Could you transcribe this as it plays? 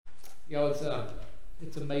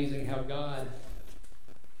It's amazing how God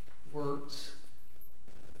works.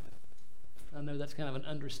 I know that's kind of an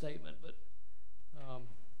understatement, but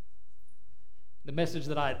the message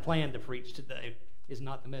that I had planned to preach today is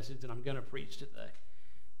not the message that I'm going to preach today.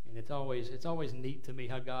 And it's always neat to me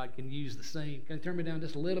how God can use the same. Can you turn me down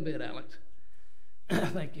just a little bit, Alex?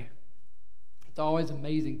 Thank you. It's always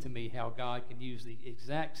amazing to me how God can use the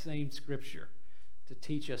exact same Scripture to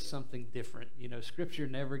teach us something different. You know, Scripture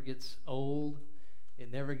never gets old. It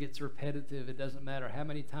never gets repetitive. It doesn't matter how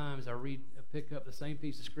many times I pick up the same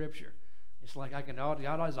piece of Scripture. It's like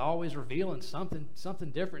God is always revealing something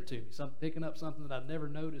different to me, picking up something that I've never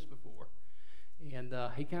noticed before. And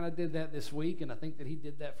he kind of did that this week, and I think that he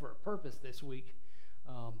did that for a purpose this week.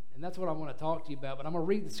 And that's what I want to talk to you about. But I'm going to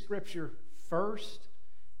read the Scripture first,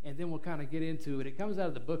 and then we'll kind of get into it. It comes out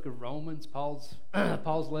of the book of Romans, Paul's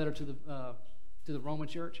letter to the Roman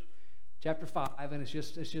church, chapter 5, and it's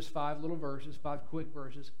just 5 little verses, 5 quick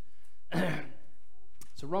verses.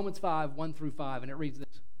 So Romans 5, 1 through 5, and it reads this.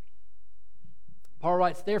 Paul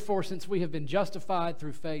writes, "Therefore, since we have been justified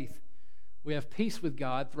through faith, we have peace with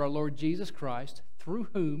God through our Lord Jesus Christ, through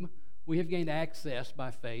whom we have gained access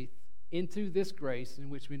by faith into this grace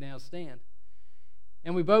in which we now stand.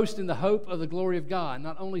 And we boast in the hope of the glory of God.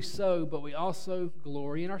 Not only so, but we also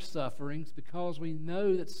glory in our sufferings, because we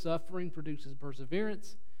know that suffering produces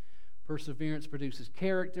perseverance, perseverance produces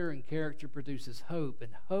character, and character produces hope.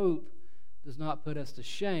 And hope does not put us to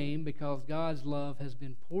shame, because God's love has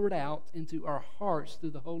been poured out into our hearts through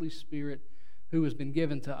the Holy Spirit who has been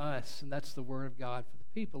given to us." And that's the word of God for the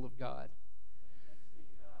people of God.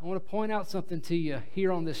 I want to point out something to you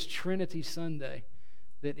here on this Trinity Sunday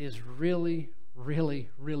that is really, really,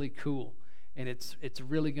 really cool. And it's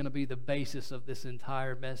really going to be the basis of this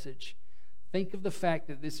entire message. Think of the fact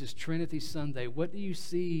that this is Trinity Sunday. What do you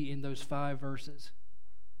see in those 5 verses?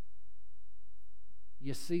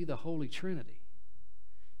 You see the Holy Trinity.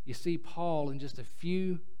 You see Paul in just a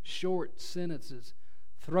few short sentences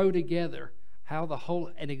throw together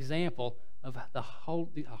an example of the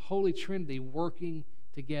Holy Trinity working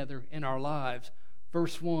together in our lives.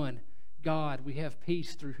 Verse 1, God, we have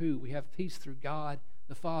peace through who? We have peace through God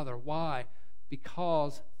the Father. Why?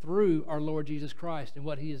 Because through our Lord Jesus Christ and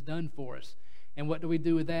what He has done for us. And what do we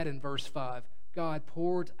do with that in verse 5? God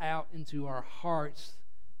poured out into our hearts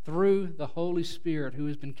through the Holy Spirit who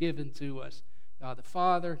has been given to us. God the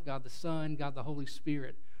Father, God the Son, God the Holy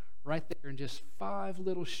Spirit. Right there in just 5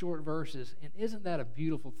 little short verses. And isn't that a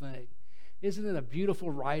beautiful thing? Isn't it a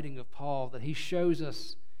beautiful writing of Paul that he shows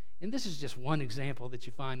us? And this is just one example that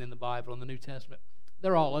you find in the Bible, in the New Testament.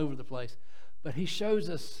 They're all over the place. But he shows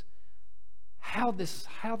us how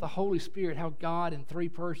the Holy Spirit, how God in 3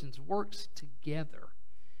 persons works together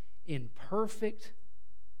in perfect,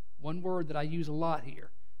 one word that I use a lot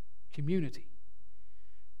here, community.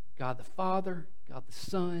 God the Father, God the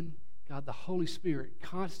Son, God the Holy Spirit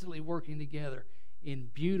constantly working together in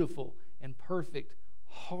beautiful and perfect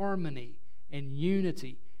harmony and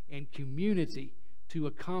unity and community to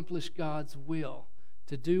accomplish God's will,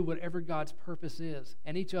 to do whatever God's purpose is.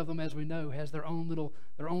 And each of them, as we know, has their own little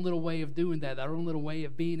way of doing that, their own little way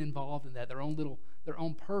of being involved in that, their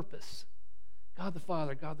own purpose. God the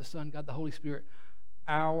Father, God the Son, God the Holy Spirit,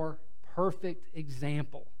 our perfect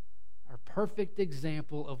example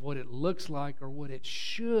of what it looks like or what it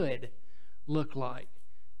should look like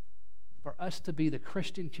for us to be the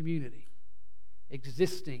Christian community,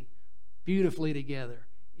 existing beautifully together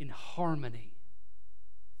in harmony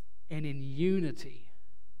and in unity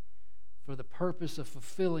for the purpose of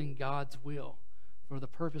fulfilling God's will, for the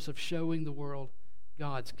purpose of showing the world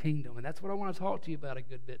God's kingdom. And that's what I want to talk to you about a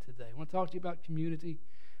good bit today. I want to talk to you about community,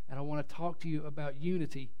 and I want to talk to you about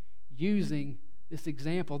unity using this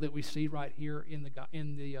example that we see right here in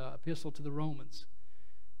the epistle to the Romans.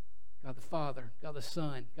 God the Father, God the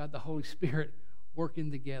Son, God the Holy Spirit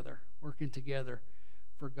working together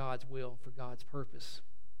for God's will, for God's purpose.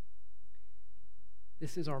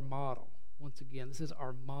 This is our model. Once again, this is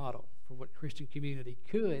our model for what Christian community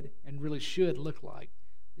could and really should look like.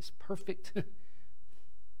 This perfect,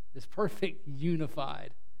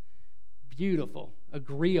 unified, beautiful,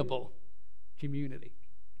 agreeable community.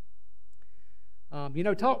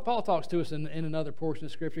 Paul talks to us in another portion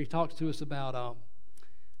of Scripture. He talks to us about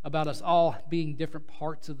us all being different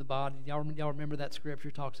parts of the body. Y'all remember that Scripture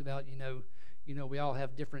talks about we all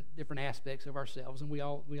have different aspects of ourselves, and we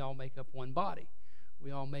all make up one body. We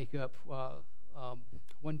all make up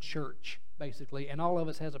one church, basically, and all of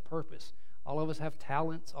us has a purpose. All of us have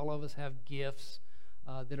talents. All of us have gifts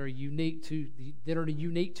that are unique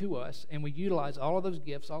to us, and we utilize all of those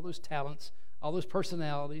gifts, all those talents, all those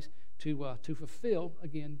personalities to fulfill,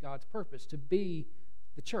 again, God's purpose, to be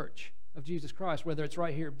the church of Jesus Christ, whether it's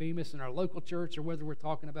right here at Bemis in our local church or whether we're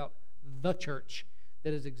talking about the church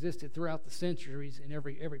that has existed throughout the centuries in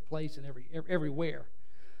every place and everywhere.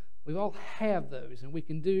 We all have those, and we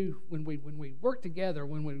can do, when we work together,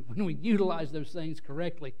 when we utilize those things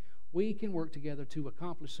correctly, we can work together to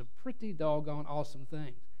accomplish some pretty doggone awesome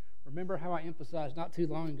things. Remember how I emphasized not too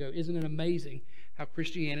long ago, isn't it amazing how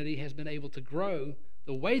Christianity has been able to grow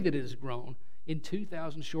the way that it has grown in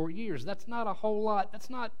 2,000 short years? That's not a whole lot. That's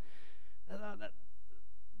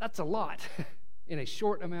a lot in a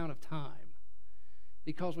short amount of time,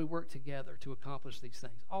 because we work together to accomplish these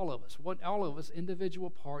things. All of us, individual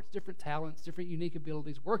parts, different talents, different unique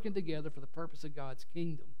abilities, working together for the purpose of God's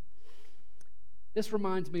kingdom. This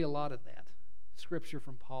reminds me a lot of that scripture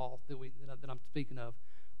from Paul that I'm speaking of,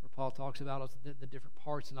 where Paul talks about the different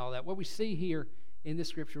parts and all that. What we see here in this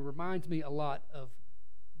scripture reminds me a lot of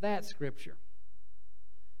that scripture.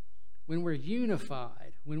 When we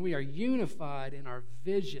are unified in our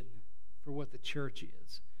vision for what the church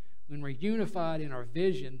is, when we're unified in our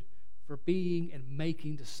vision for being and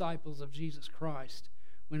making disciples of Jesus Christ,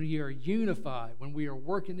 when we are unified, when we are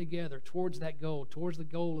working together towards that goal, towards the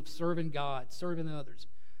goal of serving God, serving others,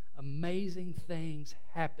 amazing things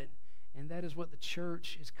happen. And that is what the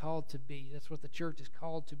church is called to be. That's what the church is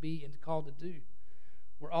called to be and called to do.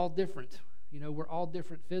 We're all different. We're all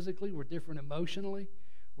different physically. We're different emotionally.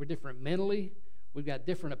 We're different mentally. We've got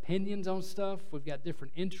different opinions on stuff. We've got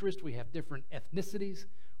different interests. We have different ethnicities.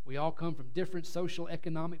 We all come from different social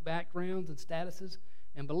economic backgrounds and statuses.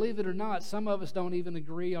 And believe it or not, some of us don't even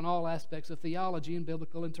agree on all aspects of theology and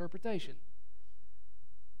biblical interpretation.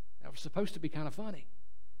 That was supposed to be kind of funny.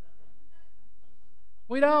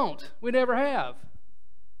 We don't. We never have.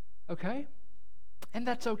 Okay? And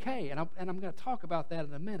that's okay. And I'm going to talk about that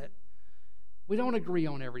in a minute. We don't agree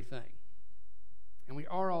on everything. And we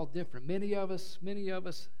are all different. Many of us,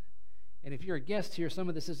 and if you're a guest here, some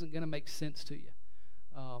of this isn't going to make sense to you.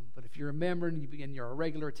 But if you're a member and you're a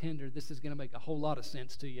regular attender, this is going to make a whole lot of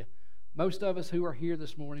sense to you. Most of us who are here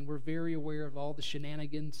this morning, we're very aware of all the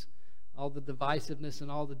shenanigans, all the divisiveness,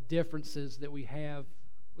 and all the differences that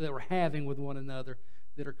we're having with one another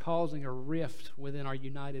that are causing a rift within our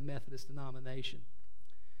United Methodist denomination.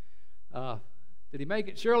 Did he make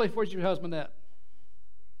it? Shirley, where's your husband at?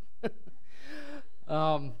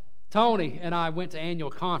 Tony and I went to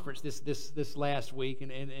annual conference this last week,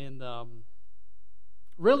 and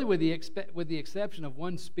really with the exception of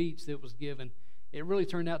one speech that was given, it really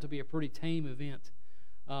turned out to be a pretty tame event.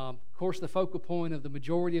 Of course, the focal point of the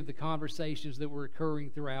majority of the conversations that were occurring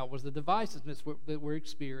throughout was the divisiveness that we're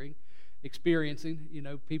experiencing.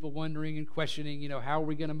 People wondering and questioning, how are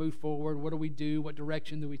we going to move forward? What do we do? What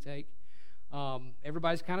direction do we take?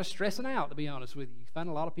 Everybody's kind of stressing out, to be honest with you. You find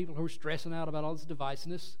a lot of people who are stressing out about all this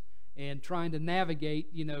divisiveness and trying to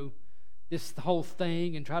navigate, this whole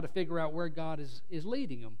thing and try to figure out where God is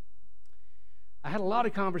leading them. I had a lot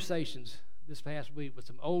of conversations this past week with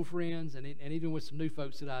some old friends and even with some new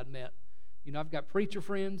folks that I'd met. I've got preacher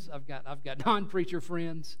friends, I've got non-preacher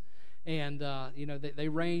friends, and they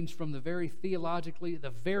range from the very theologically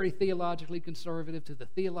conservative to the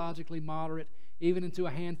theologically moderate, even into a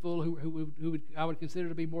handful who I would consider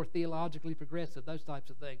to be more theologically progressive, those types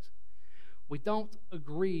of things. We don't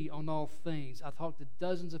agree on all things. I talked to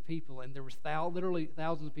dozens of people, and there was literally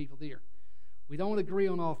thousands of people there. We don't agree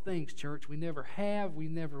on all things, church. We never have. We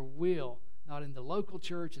never will. Not in the local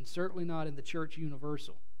church, and certainly not in the church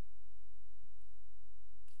universal.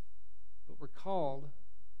 But we're called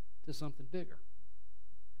to something bigger.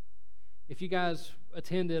 If you guys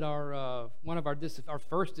attended our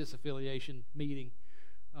first disaffiliation meeting,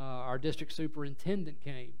 our district superintendent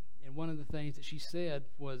came. And one of the things that she said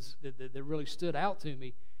was that really stood out to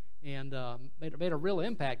me and made a real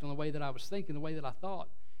impact on the way that I was thinking, the way that I thought,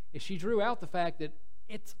 is she drew out the fact that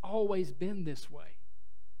it's always been this way.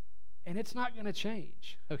 And it's not going to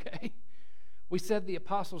change, okay? We said the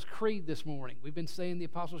Apostles' Creed this morning. We've been saying the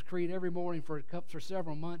Apostles' Creed every morning for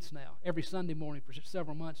several months now, every Sunday morning for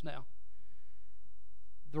several months now.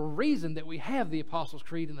 The reason that we have the Apostles'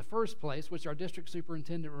 Creed in the first place, which our district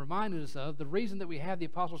superintendent reminded us of, the reason that we have the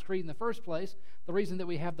Apostles' Creed in the first place, the reason that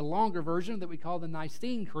we have the longer version that we call the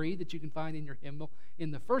Nicene Creed that you can find in your hymnal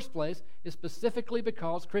in the first place, is specifically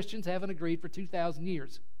because Christians haven't agreed for 2,000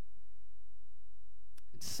 years.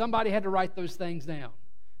 And somebody had to write those things down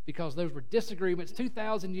because those were disagreements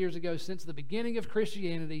 2,000 years ago since the beginning of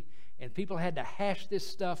Christianity, and people had to hash this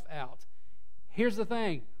stuff out. Here's the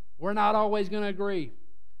thing. We're not always going to agree.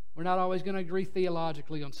 We're not always going to agree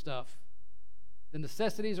theologically on stuff. The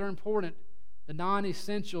necessities are important. The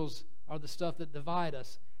non-essentials are the stuff that divide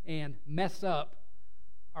us. and mess up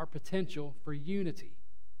our potential for unity.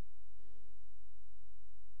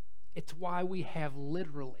 It's why we have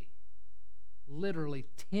literally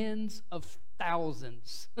tens of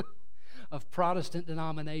thousands of Protestant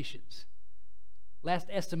denominations. Last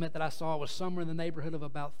estimate that I saw was somewhere in the neighborhood of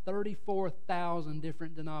about 34,000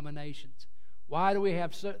 different denominations. Why do we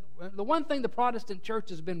have the one thing the Protestant church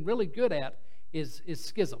has been really good at is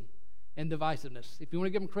schism and divisiveness. If you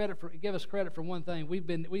want to give us credit for one thing,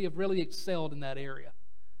 we have really excelled in that area.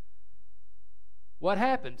 What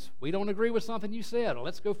happens? We don't agree with something you said. Well,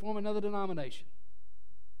 let's go form another denomination.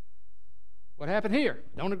 What happened here?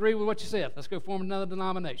 Don't agree with what you said. Let's go form another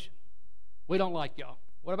denomination. We don't like y'all.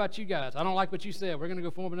 What about you guys? I don't like what you said. We're going to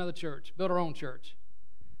go form another church, build our own church.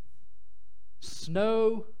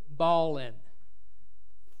 Snowballing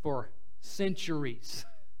for centuries.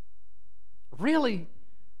 Really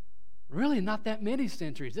not that many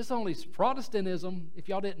centuries. This only Protestantism, if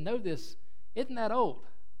y'all didn't know this, isn't that old.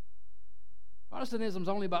 Protestantism is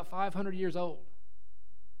only about 500 years old.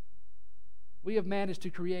 We have managed to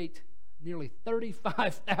create nearly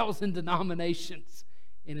 35,000 denominations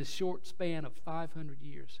in a short span of 500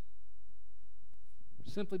 years.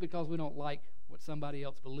 Simply because we don't like what somebody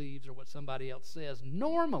else believes or what somebody else says.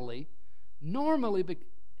 Normally,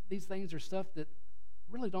 these things are stuff that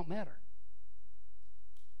really don't matter.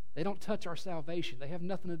 They don't touch our salvation. They have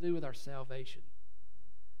nothing to do with our salvation.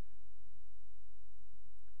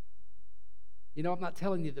 You know, I'm not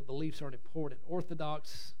telling you that beliefs aren't important.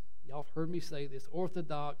 Orthodox, y'all have heard me say this,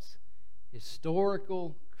 orthodox,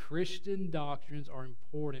 historical Christian doctrines are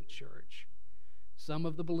important, church. Some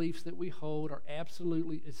of the beliefs that we hold are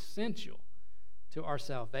absolutely essential to our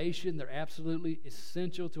salvation. They're absolutely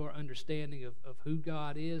essential to our understanding of who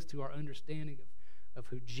God is, to our understanding of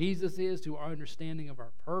who Jesus is, to our understanding of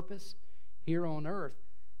our purpose here on earth.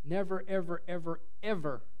 Never, ever, ever,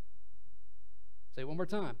 ever, say it one more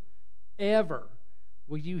time, ever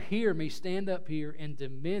will you hear me stand up here and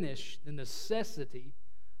diminish the necessity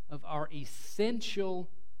of our essential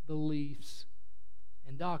beliefs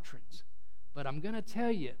and doctrines. But I'm going to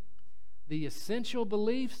tell you, the essential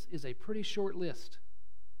beliefs is a pretty short list.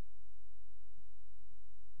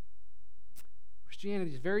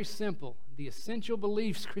 Christianity is very simple. The essential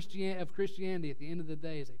beliefs of Christianity at the end of the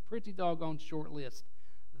day is a pretty doggone short list.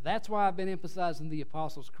 That's why I've been emphasizing the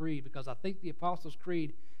Apostles' Creed, because I think the Apostles'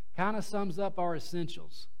 Creed kind of sums up our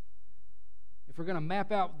essentials. If we're going to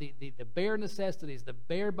map out the bare necessities, the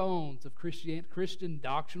bare bones of Christian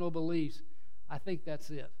doctrinal beliefs, I think that's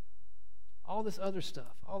it. All this other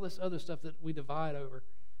stuff that we divide over,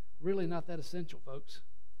 really not that essential, folks.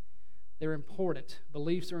 They're important.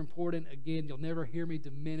 Beliefs are important. Again, you'll never hear me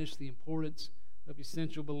diminish the importance of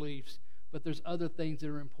essential beliefs, but there's other things that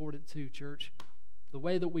are important too, church. The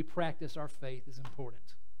way that we practice our faith is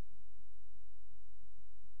important.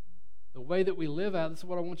 The way that we live out, this is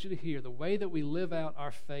what I want you to hear, the way that we live out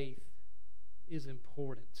our faith is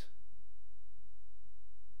important.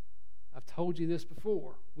 I've told you this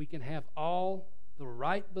before. We can have all the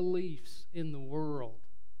right beliefs in the world.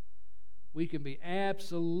 We can be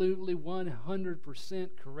absolutely 100%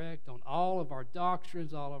 correct on all of our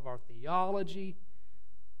doctrines, all of our theology,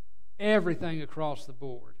 everything across the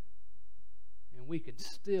board. And we can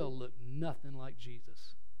still look nothing like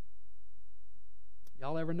Jesus.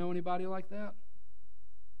 Y'all ever know anybody like that?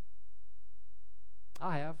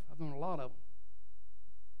 I have. I've known a lot of them.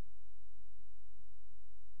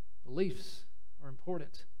 Beliefs are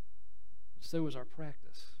important, but so is our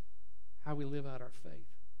practice, how we live out our faith.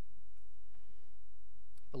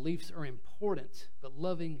 Beliefs are important, but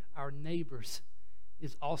loving our neighbors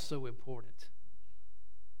is also important.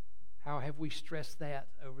 How have we stressed that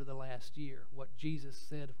over the last year? What Jesus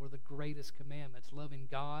said were the greatest commandments. Loving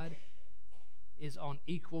God is on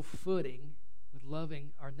equal footing with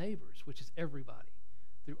loving our neighbors, which is everybody,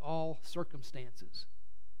 through all circumstances.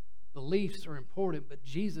 Beliefs are important, but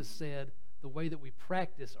Jesus said the way that we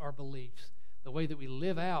practice our beliefs, the way that we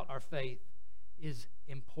live out our faith is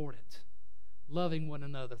important. Loving one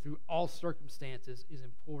another through all circumstances is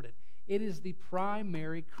important. It is the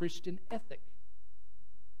primary Christian ethic.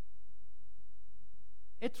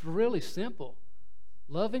 It's really simple.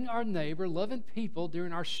 Loving our neighbor, loving people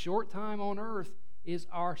during our short time on earth is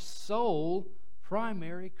our sole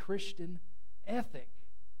primary Christian ethic.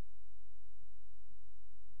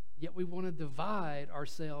 Yet we want to divide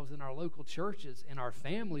ourselves in our local churches and our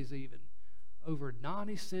families even over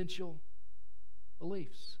non-essential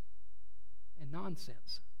beliefs and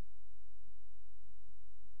nonsense.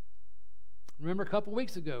 Remember a couple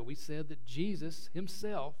weeks ago we said that Jesus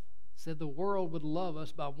himself said the world would love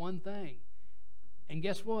us by one thing. And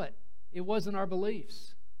guess what? It wasn't our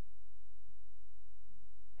beliefs.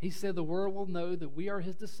 He said the world will know that we are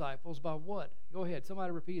his disciples by what? Go ahead,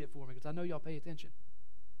 somebody repeat it for me because I know y'all pay attention.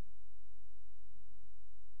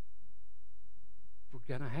 We're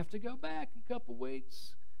going to have to go back in a couple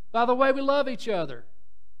weeks. By the way we love each other.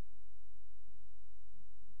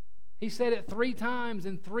 He said it 3 times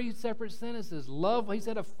in 3 separate sentences. Love, he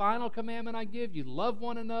said, a final commandment I give you. Love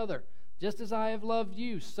one another. Just as I have loved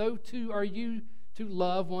you, so too are you to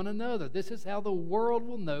love one another. This is how the world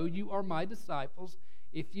will know you are my disciples,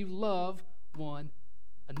 if you love one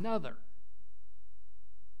another.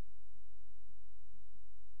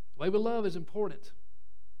 The way we love is important.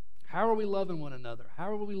 How are we loving one another? How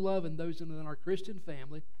are we loving those in our Christian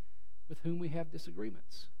family with whom we have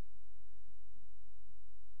disagreements?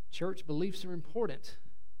 Church, beliefs are important,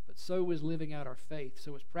 but so is living out our faith,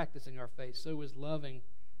 so is practicing our faith, so is loving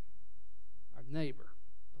our neighbor.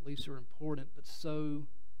 Beliefs are important, but so,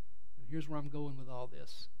 and here's where I'm going with all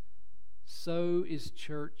this, so is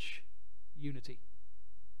church unity.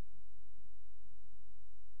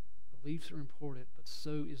 Beliefs are important, but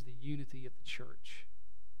so is the unity of the church.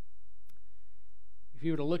 If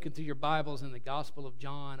you were to look into your Bibles in the Gospel of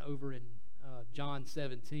John, over in John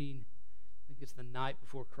 17, I think it's the night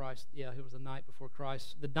before Christ. Yeah, it was the night before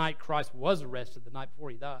Christ. The night Christ was arrested, the night before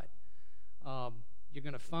he died. You're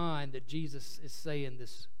going to find that Jesus is saying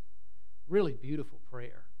this really beautiful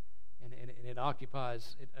prayer, and it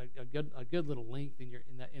occupies a good little length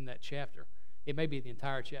in that chapter. It may be the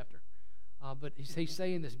entire chapter, but he's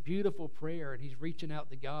saying this beautiful prayer, and he's reaching out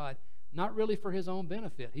to God, not really for his own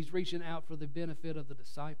benefit. He's reaching out for the benefit of the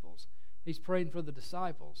disciples. He's praying for the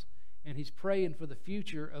disciples, and he's praying for the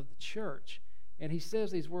future of the church. And he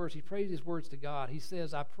says these words, he prays these words to God. He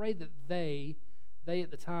says, I pray that they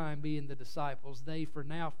at the time being the disciples, they for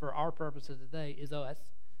now, for our purposes today, is us,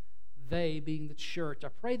 they being the church. I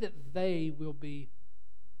pray that they will be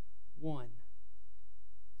one.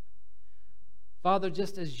 Father,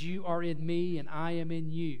 just as you are in me and I am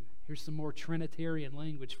in you, here's some more Trinitarian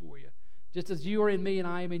language for you. Just as you are in me and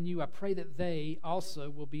I am in you, I pray that they also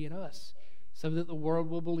will be in us, so that the world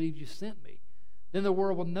will believe you sent me. Then the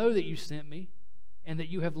world will know that you sent me, and that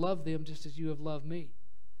you have loved them just as you have loved me.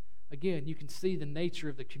 Again, you can see the nature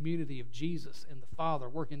of the community of Jesus and the Father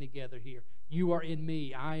working together here. You are in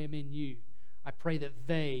me, I am in you. I pray that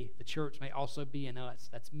they, the church, may also be in us.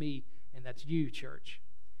 That's me, and that's you, church.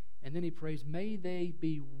 And then he prays, may they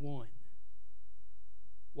be one.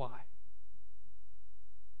 Why?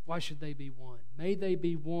 Why should they be one? May they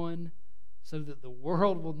be one so that the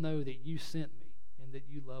world will know that you sent me and that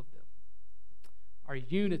you love them. Our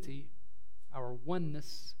unity, our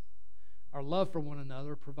oneness, our love for one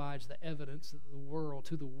another provides the evidence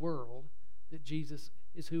to the world that Jesus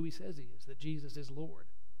is who he says he is, that Jesus is Lord,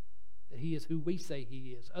 that he is who we say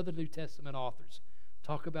he is. Other New Testament authors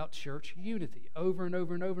talk about church unity over and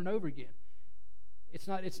over and over and over again. It's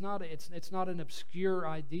not an obscure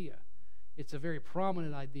idea. It's a very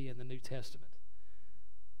prominent idea in the New Testament.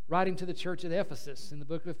 Writing to the church at Ephesus in the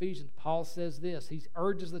book of Ephesians, Paul says this. He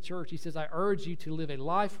urges the church. He says, I urge you to live a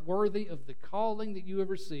life worthy of the calling that you have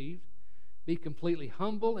received. Be completely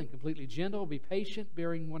humble and completely gentle. Be patient,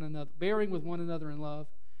 bearing with one another in love.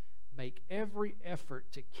 Make every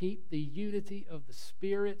effort to keep the unity of the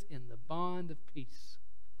Spirit in the bond of peace.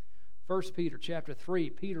 1 Peter chapter 3,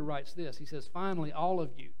 Peter writes this. He says, finally, all of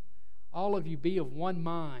you be of one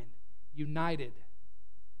mind, united,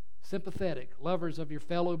 sympathetic, lovers of your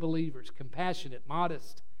fellow believers, compassionate,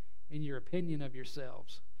 modest in your opinion of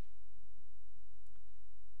yourselves.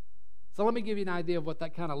 So let me give you an idea of what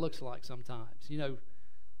that kind of looks like sometimes. You know,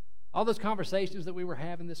 all those conversations that we were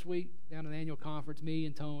having this week down at the annual conference, me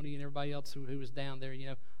and Tony and everybody else who was down there, you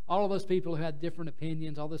know, all of those people who had different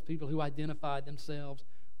opinions, all those people who identified themselves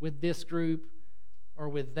with this group or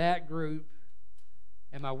with that group.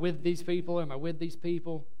 Am I with these people? Am I with these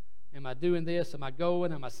people? Am I doing this? Am I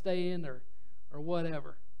going? Am I staying? Or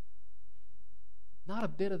whatever. Not a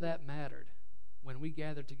bit of that mattered when we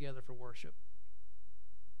gathered together for worship.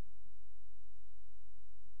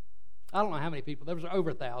 I don't know how many people. There was over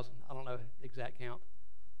 1,000. I don't know the exact count.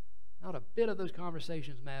 Not a bit of those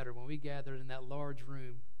conversations mattered when we gathered in that large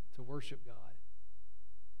room to worship God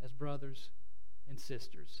as brothers and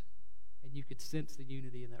sisters. And you could sense the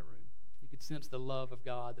unity in that room. You could sense the love of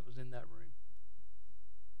God that was in that room.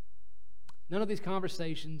 None of these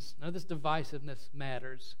conversations, none of this divisiveness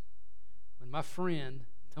matters when my friend,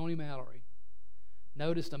 Tony Mallory,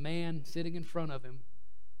 noticed a man sitting in front of him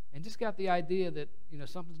and just got the idea that, you know,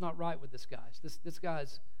 something's not right with this guy. This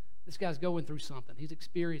guy's going through something. He's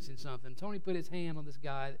experiencing something. Tony put his hand on this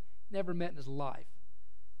guy that never met in his life.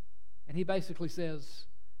 And he basically says,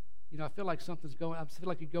 I feel like something's going. I feel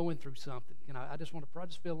like you're going through something. I just want to. I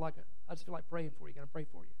just feel like praying for you. Can I pray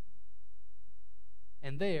for you?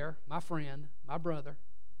 And there, my friend, my brother,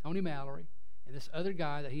 Tony Mallory, and this other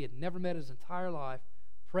guy that he had never met his entire life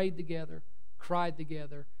prayed together, cried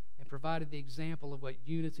together, and provided the example of what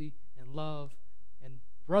unity and love and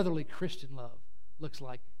brotherly Christian love looks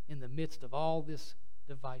like in the midst of all this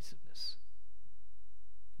divisiveness.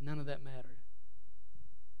 None of that mattered.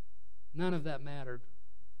 None of that mattered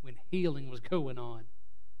when healing was going on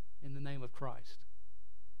in the name of Christ.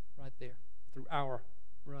 Right there, through our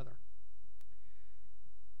brother.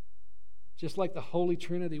 Just like the Holy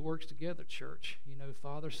Trinity works together, church.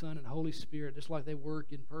 Father, Son, and Holy Spirit, just like they work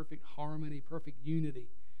in perfect harmony, perfect unity,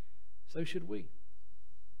 so should we.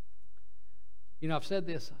 I've said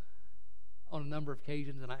this on a number of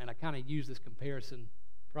occasions, and I kind of use this comparison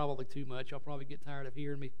probably too much. Y'all probably get tired of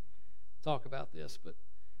hearing me talk about this, but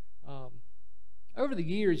over the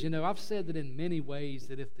years, I've said that in many ways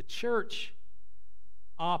that if the church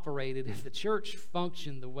operated, if the church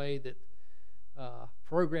functioned the way that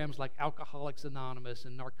programs like Alcoholics Anonymous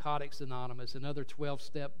and Narcotics Anonymous and other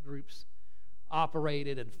 12-step groups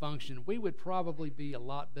operated and functioned, we would probably be a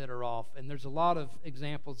lot better off. And there's a lot of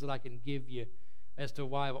examples that I can give you as to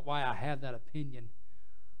why I have that opinion.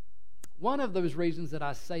 One of those reasons that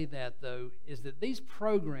I say that, though, is that these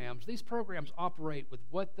programs operate with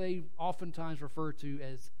what they oftentimes refer to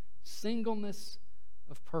as singleness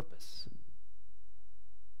of purpose.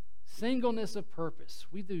 Singleness of purpose.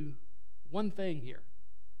 We do one thing here,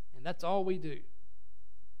 and that's all we do.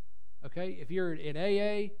 Okay? If you're in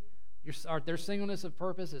AA, their singleness of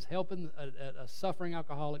purpose is helping a suffering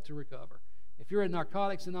alcoholic to recover. If you're in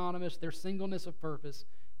Narcotics Anonymous, their singleness of purpose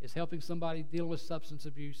is helping somebody dealing with substance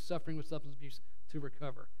abuse, suffering with substance abuse, to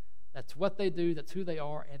recover. That's what they do, that's who they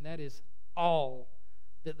are, and that is all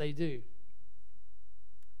that they do.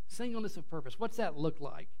 Singleness of purpose. What's that look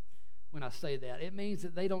like when I say that? It means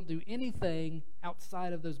that they don't do anything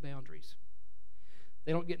outside of those boundaries.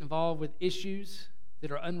 They don't get involved with issues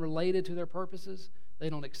that are unrelated to their purposes. They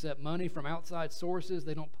don't accept money from outside sources.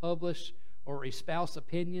 They don't publish or espouse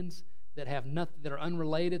opinions that have nothing, that are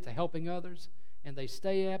unrelated to helping others. And they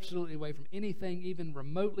stay absolutely away from anything even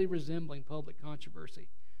remotely resembling public controversy.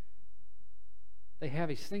 They have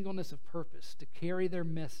a singleness of purpose to carry their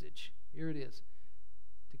message. Here it is.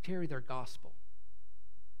 To carry their gospel.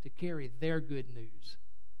 To carry their good news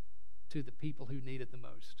to the people who need it the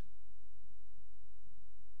most.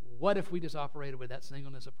 What if we just operated with that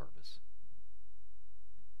singleness of purpose?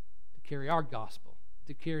 To carry our gospel.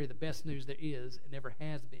 To carry the best news there is and never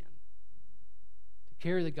has been.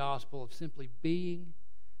 Carry the gospel of simply being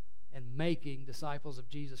and making disciples of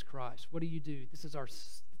Jesus Christ. What do you do? This is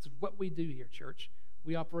what we do here, church.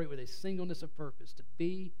 We operate with a singleness of purpose, to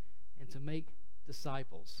be and to make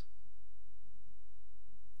disciples.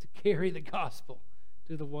 To carry the gospel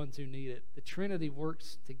to the ones who need it. The Trinity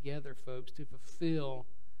works together, folks, to fulfill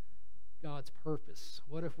God's purpose.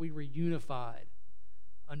 What if we were unified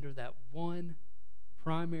under that one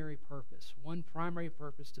primary purpose? One primary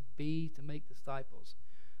purpose, to make disciples.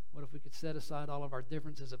 What if we could set aside all of our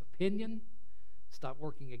differences of opinion, stop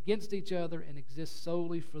working against each other, and exist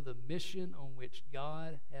solely for the mission on which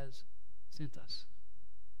God has sent us?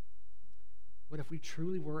 What if we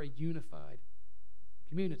truly were a unified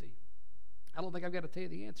community? I don't think I've got to tell you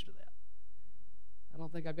the answer to that. I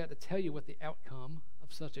don't think I've got to tell you what the outcome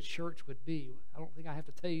of such a church would be. I don't think I have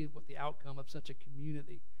to tell you what the outcome of such a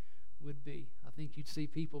community would be. I think you'd see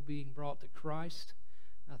people being brought to Christ.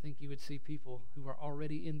 I think you would see people who are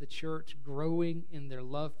already in the church growing in their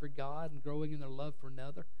love for God and growing in their love for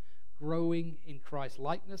another, growing in Christ's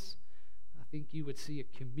likeness. I think you would see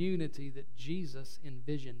a community that Jesus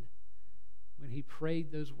envisioned when he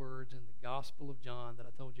prayed those words in the Gospel of John that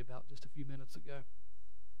I told you about just a few minutes ago.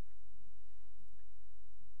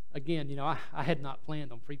 Again, I had not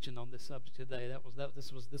planned on preaching on this subject today.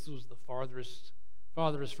 This was the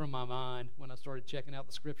farthest from my mind when I started checking out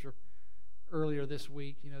the Scripture earlier this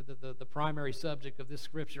week. The primary subject of this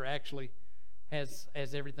Scripture actually has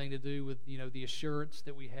everything to do with the assurance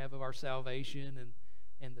that we have of our salvation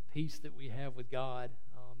and the peace that we have with God,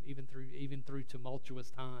 even through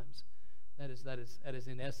tumultuous times. That is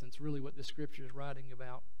in essence really what this Scripture is writing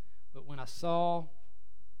about. But when I saw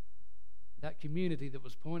that community that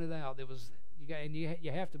was pointed out,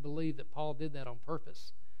 you have to believe that Paul did that on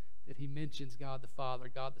purpose. That he mentions God the Father,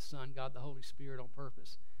 God the Son, God the Holy Spirit on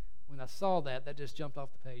purpose. When I saw that just jumped off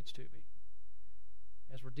the page to me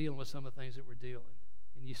as we're dealing with some of the things that we're dealing.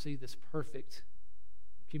 And you see this perfect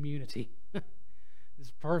community,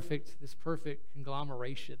 this perfect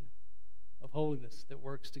conglomeration of holiness that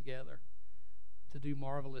works together to do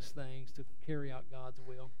marvelous things, to carry out God's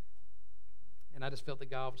will. And I just felt that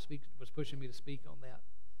God was pushing me to speak on that.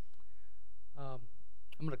 I'm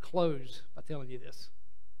going to close by telling you this.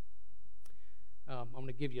 I'm going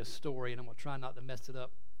to give you a story, and I'm going to try not to mess it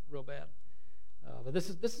up real bad. But this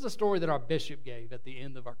is a story that our bishop gave at the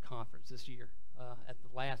end of our conference this year, at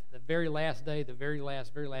the very last day, the very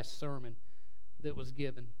last sermon that was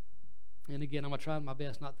given. And again, I'm going to try my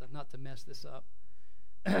best not to mess this up.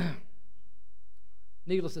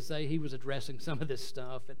 Needless to say, he was addressing some of this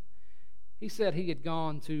stuff, and he said he had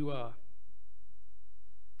gone to.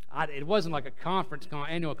 It wasn't like a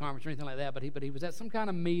annual conference or anything like that, but he was at some kind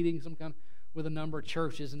of meeting, with a number of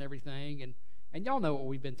churches and everything, and y'all know what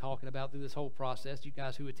we've been talking about through this whole process. You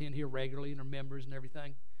guys who attend here regularly and are members and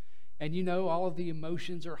everything, and you know all of the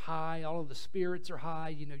emotions are high, all of the spirits are high.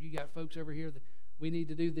 You know, you got folks over here that we need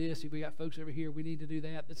to do this. We got folks over here we need to do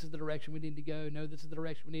that. This is the direction we need to go. No, this is the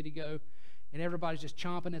direction we need to go. And everybody's just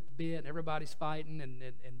chomping at the bit, and everybody's fighting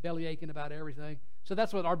and belly aching about everything. So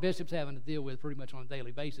that's what our bishop's having to deal with pretty much on a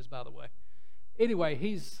daily basis, by the way. Anyway,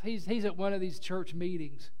 he's at one of these church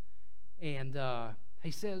meetings, and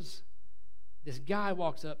he says, this guy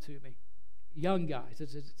walks up to me, young guy. It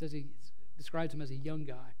says he describes him as a young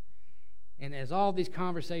guy. And as all these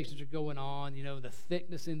conversations are going on, you know, the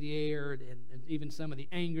thickness in the air and even some of the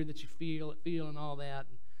anger that you feel and all that,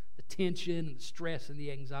 and the tension and the stress and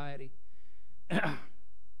the anxiety.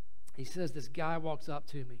 He says, this guy walks up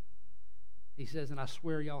to me. He says, and I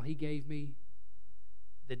swear, y'all, he gave me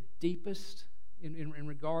the deepest, in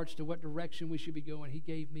regards to what direction we should be going, he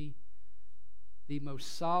gave me the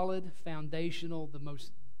most solid, foundational, the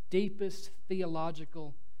most deepest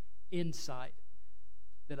theological insight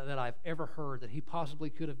that I've ever heard that he possibly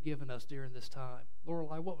could have given us during this time.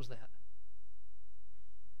 Lorelei, what was that?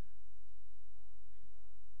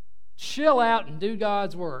 Chill out and do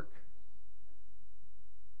God's work.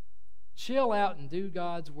 Chill out and do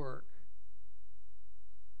God's work.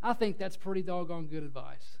 I think that's pretty doggone good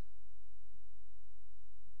advice.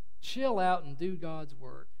 Chill out and do God's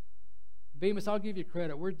work. Bemis, I'll give you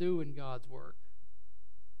credit. We're doing God's work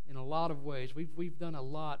in a lot of ways. We've done a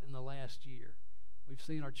lot in the last year. We've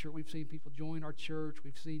seen our church. We've seen people join our church.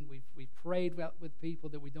 We've prayed with people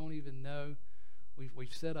that we don't even know.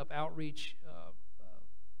 We've set up outreach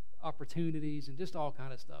opportunities and just all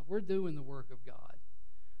kind of stuff. We're doing the work of God.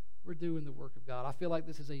 We're doing the work of God. I feel like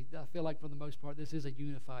for the most part, this is a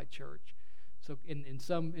unified church. So in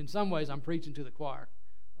some ways, I'm preaching to the choir.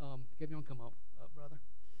 Kevin, come up, brother.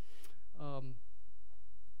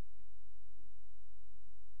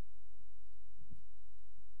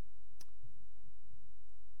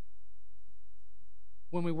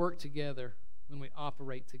 When we work together, when we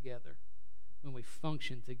operate together, when we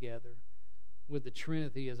function together, with the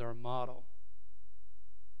Trinity as our model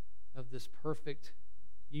of this perfect,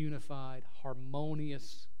 unified,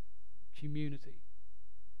 harmonious community,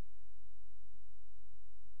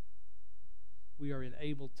 we are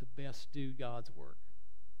enabled to best do God's work.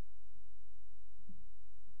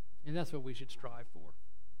 And that's what we should strive for.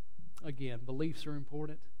 Again, beliefs are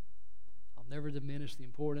important. I'll never diminish the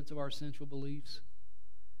importance of our essential beliefs.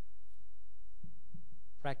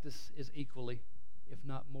 Practice is equally, if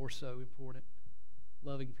not more so, important.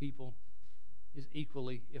 Loving people is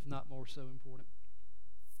equally, if not more so, important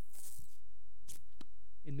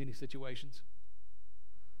in many situations.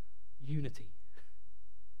 Unity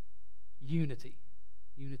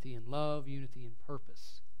in love, unity in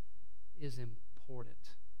purpose is important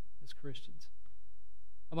as Christians.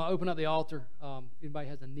 I'm going to open up the altar. If anybody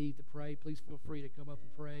has a need to pray, please feel free to come up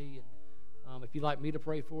and pray. And if you'd like me to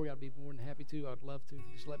pray for you, I'd be more than happy to. I'd love to.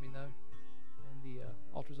 Just let me know. And the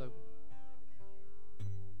altar's open.